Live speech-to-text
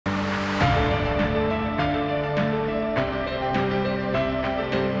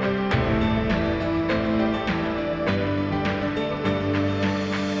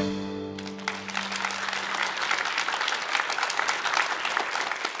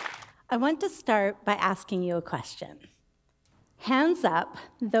I want to start by asking you a question. Hands up,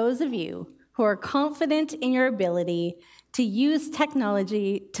 those of you who are confident in your ability to use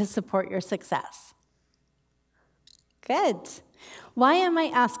technology to support your success. Good. Why am I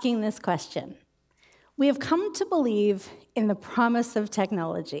asking this question? We have come to believe in the promise of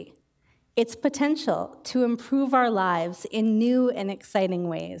technology, its potential to improve our lives in new and exciting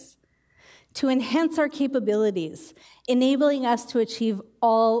ways, to enhance our capabilities, enabling us to achieve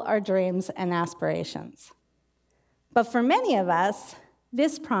all our dreams and aspirations. But for many of us,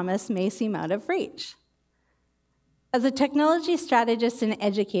 this promise may seem out of reach. As a technology strategist and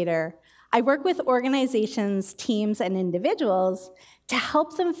educator, I work with organizations, teams, and individuals to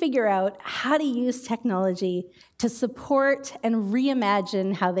help them figure out how to use technology to support and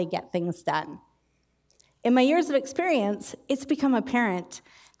reimagine how they get things done. In my years of experience, it's become apparent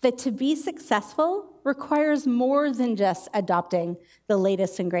that to be successful requires more than just adopting the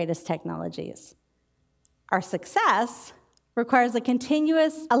latest and greatest technologies. Our success requires a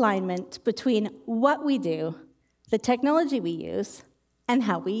continuous alignment between what we do, the technology we use, and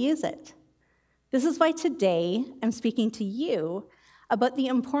how we use it. This is why today I'm speaking to you about the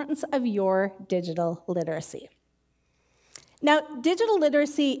importance of your digital literacy. Now, digital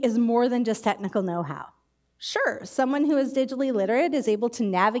literacy is more than just technical know-how. Sure, someone who is digitally literate is able to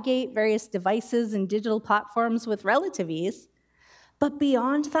navigate various devices and digital platforms with relative ease, but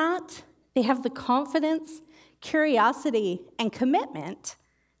beyond that, they have the confidence, curiosity, and commitment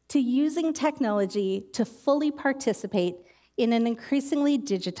to using technology to fully participate in an increasingly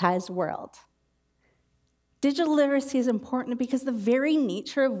digitized world. Digital literacy is important because the very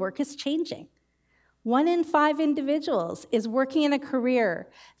nature of work is changing. 1 in 5 individuals is working in a career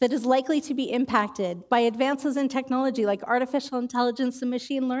that is likely to be impacted by advances in technology like artificial intelligence and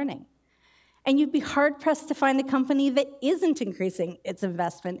machine learning. And you'd be hard-pressed to find a company that isn't increasing its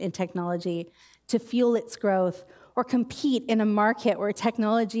investment in technology to fuel its growth or compete in a market where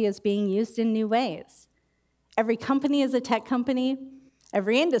technology is being used in new ways. Every company is a tech company,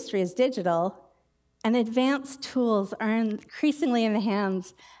 every industry is digital, and advanced tools are increasingly in the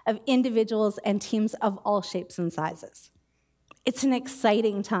hands of individuals and teams of all shapes and sizes. It's an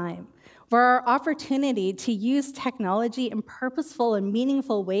exciting time where our opportunity to use technology in purposeful and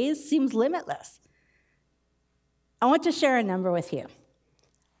meaningful ways seems limitless. I want to share a number with you,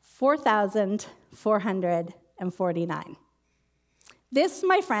 4,449. This,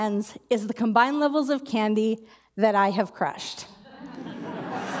 my friends, is the combined levels of candy that I have crushed.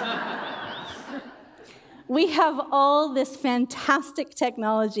 We have all this fantastic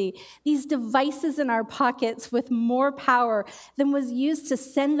technology, these devices in our pockets with more power than was used to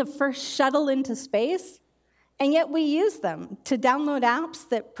send the first shuttle into space, and yet we use them to download apps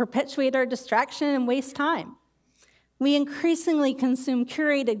that perpetuate our distraction and waste time. We increasingly consume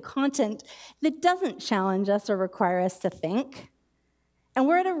curated content that doesn't challenge us or require us to think, and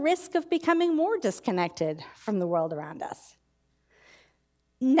we're at a risk of becoming more disconnected from the world around us.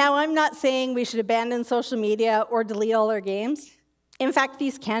 Now, I'm not saying we should abandon social media or delete all our games. In fact,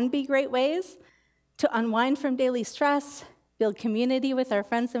 these can be great ways to unwind from daily stress, build community with our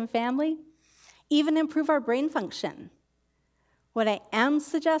friends and family, even improve our brain function. What I am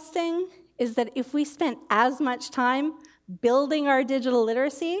suggesting is that if we spent as much time building our digital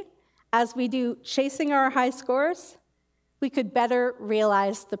literacy as we do chasing our high scores, we could better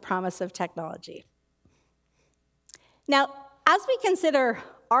realize the promise of technology. Now, as we consider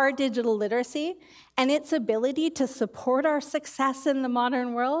our digital literacy and its ability to support our success in the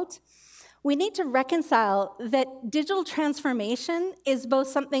modern world, we need to reconcile that digital transformation is both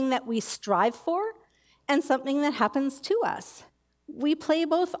something that we strive for and something that happens to us. We play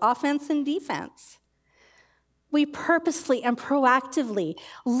both offense and defense. We purposely and proactively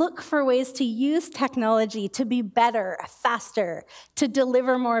look for ways to use technology to be better, faster, to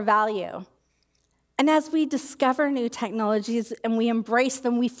deliver more value. And as we discover new technologies and we embrace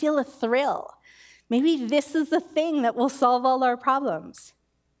them, we feel a thrill. Maybe this is the thing that will solve all our problems.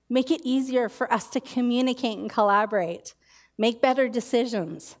 Make it easier for us to communicate and collaborate, make better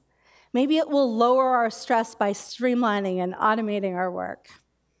decisions. Maybe it will lower our stress by streamlining and automating our work.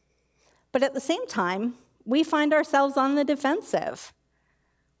 But at the same time, we find ourselves on the defensive.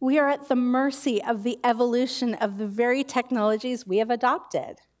 We are at the mercy of the evolution of the very technologies we have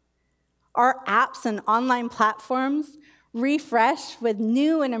adopted. Our apps and online platforms refresh with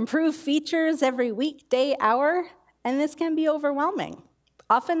new and improved features every week, day, hour, and this can be overwhelming,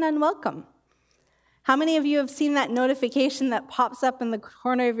 often unwelcome. How many of you have seen that notification that pops up in the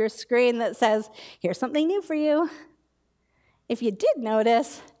corner of your screen that says, "Here's something new for you"? If you did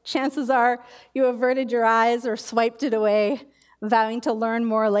notice, chances are you averted your eyes or swiped it away vowing to learn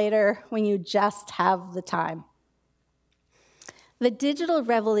more later when you just have the time. The digital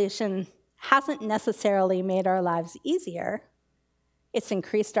revolution hasn't necessarily made our lives easier. It's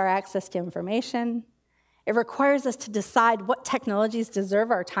increased our access to information. It requires us to decide what technologies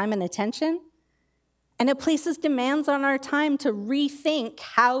deserve our time and attention. And it places demands on our time to rethink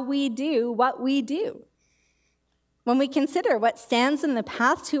how we do what we do. When we consider what stands in the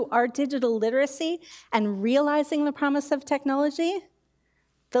path to our digital literacy and realizing the promise of technology,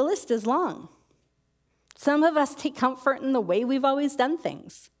 the list is long. Some of us take comfort in the way we've always done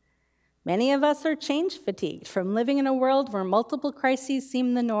things. Many of us are change fatigued from living in a world where multiple crises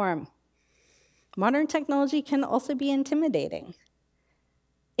seem the norm. Modern technology can also be intimidating.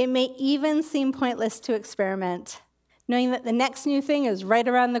 It may even seem pointless to experiment, knowing that the next new thing is right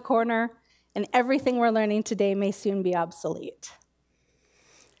around the corner and everything we're learning today may soon be obsolete.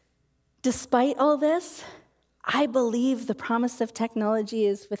 Despite all this, I believe the promise of technology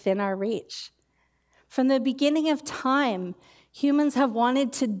is within our reach. From the beginning of time, humans have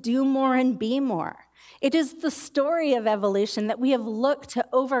wanted to do more and be more. It is the story of evolution that we have looked to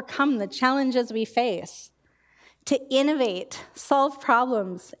overcome the challenges we face, to innovate, solve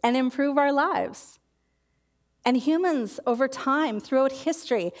problems, and improve our lives. And humans, over time, throughout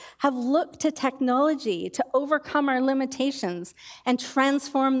history, have looked to technology to overcome our limitations and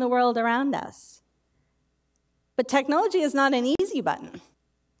transform the world around us. But technology is not an easy button.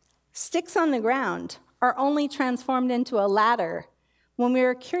 Sticks on the ground are only transformed into a ladder when we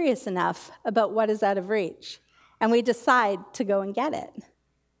are curious enough about what is out of reach, and we decide to go and get it.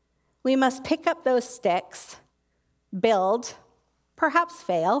 We must pick up those sticks, build, perhaps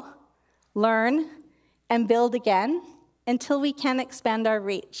fail, learn, and build again until we can expand our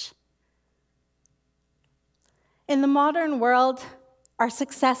reach. In the modern world, our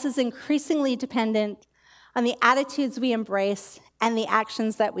success is increasingly dependent on the attitudes we embrace and the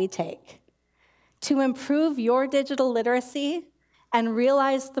actions that we take. To improve your digital literacy and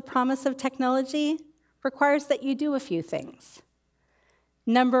realize the promise of technology requires that you do a few things.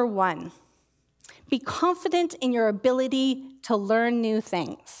 Number one, be confident in your ability to learn new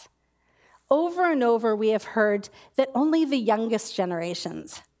things. Over and over, we have heard that only the youngest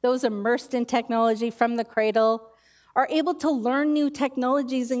generations, those immersed in technology from the cradle, are able to learn new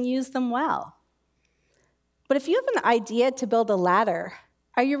technologies and use them well. But if you have an idea to build a ladder,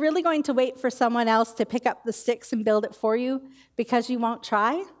 are you really going to wait for someone else to pick up the sticks and build it for you because you won't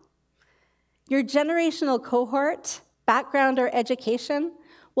try? Your generational cohort, background, or education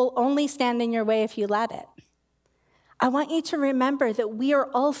will only stand in your way if you let it. I want you to remember that we are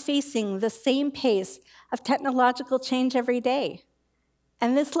all facing the same pace of technological change every day,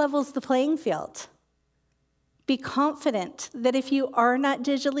 and this levels the playing field. Be confident that if you are not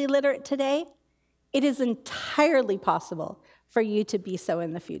digitally literate today, it is entirely possible for you to be so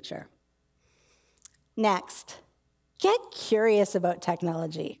in the future. Next, get curious about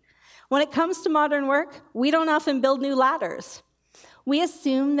technology. When it comes to modern work, we don't often build new ladders. We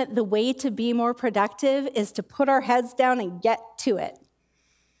assume that the way to be more productive is to put our heads down and get to it.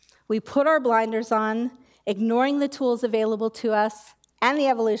 We put our blinders on, ignoring the tools available to us and the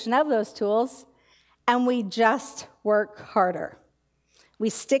evolution of those tools, and we just work harder. We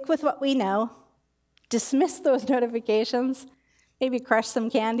stick with what we know, dismiss those notifications, maybe crush some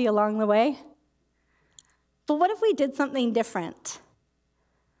candy along the way. But what if we did something different?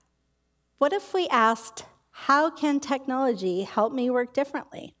 What if we asked, how can technology help me work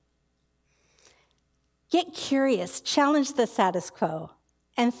differently? Get curious, challenge the status quo,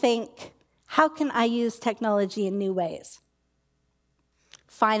 and think, how can I use technology in new ways?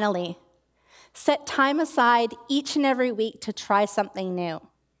 Finally, set time aside each and every week to try something new.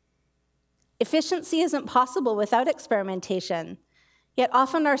 Efficiency isn't possible without experimentation, yet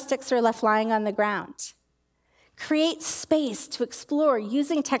often our sticks are left lying on the ground. Create space to explore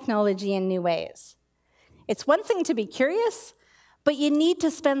using technology in new ways. It's one thing to be curious, but you need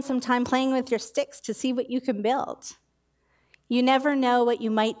to spend some time playing with your sticks to see what you can build. You never know what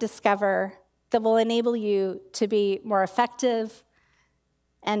you might discover that will enable you to be more effective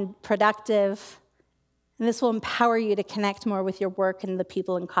and productive, and this will empower you to connect more with your work and the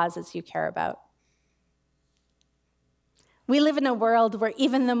people and causes you care about. We live in a world where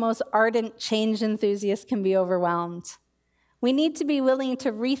even the most ardent change enthusiasts can be overwhelmed. We need to be willing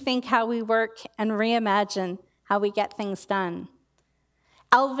to rethink how we work and reimagine how we get things done.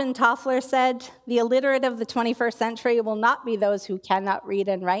 Alvin Toffler said, "The illiterate of the 21st century will not be those who cannot read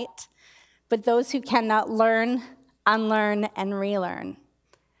and write, but those who cannot learn, unlearn, and relearn."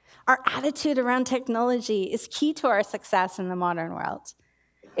 Our attitude around technology is key to our success in the modern world.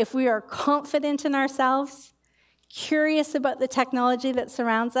 If we are confident in ourselves, curious about the technology that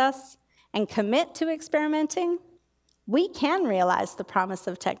surrounds us, and commit to experimenting, we can realize the promise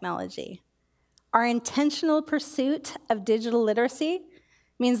of technology. Our intentional pursuit of digital literacy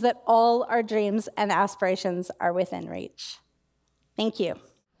means that all our dreams and aspirations are within reach. Thank you.